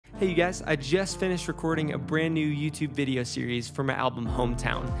Hey you guys, I just finished recording a brand new YouTube video series for my album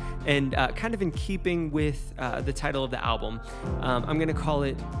Hometown, and kind of in keeping with the title of the album, I'm going to call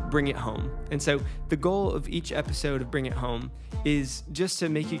it Bring It Home. And so the goal of each episode of Bring It Home is just to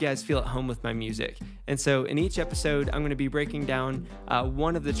make you guys feel at home with my music. And so in each episode, I'm going to be breaking down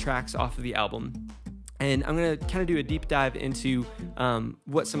one of the tracks off of the album. And I'm going to kind of do a deep dive into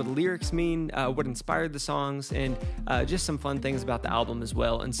what some of the lyrics mean, what inspired the songs, and just some fun things about the album as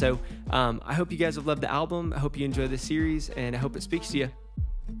well. And so I hope you guys have loved the album. I hope you enjoy this series, and I hope it speaks to you.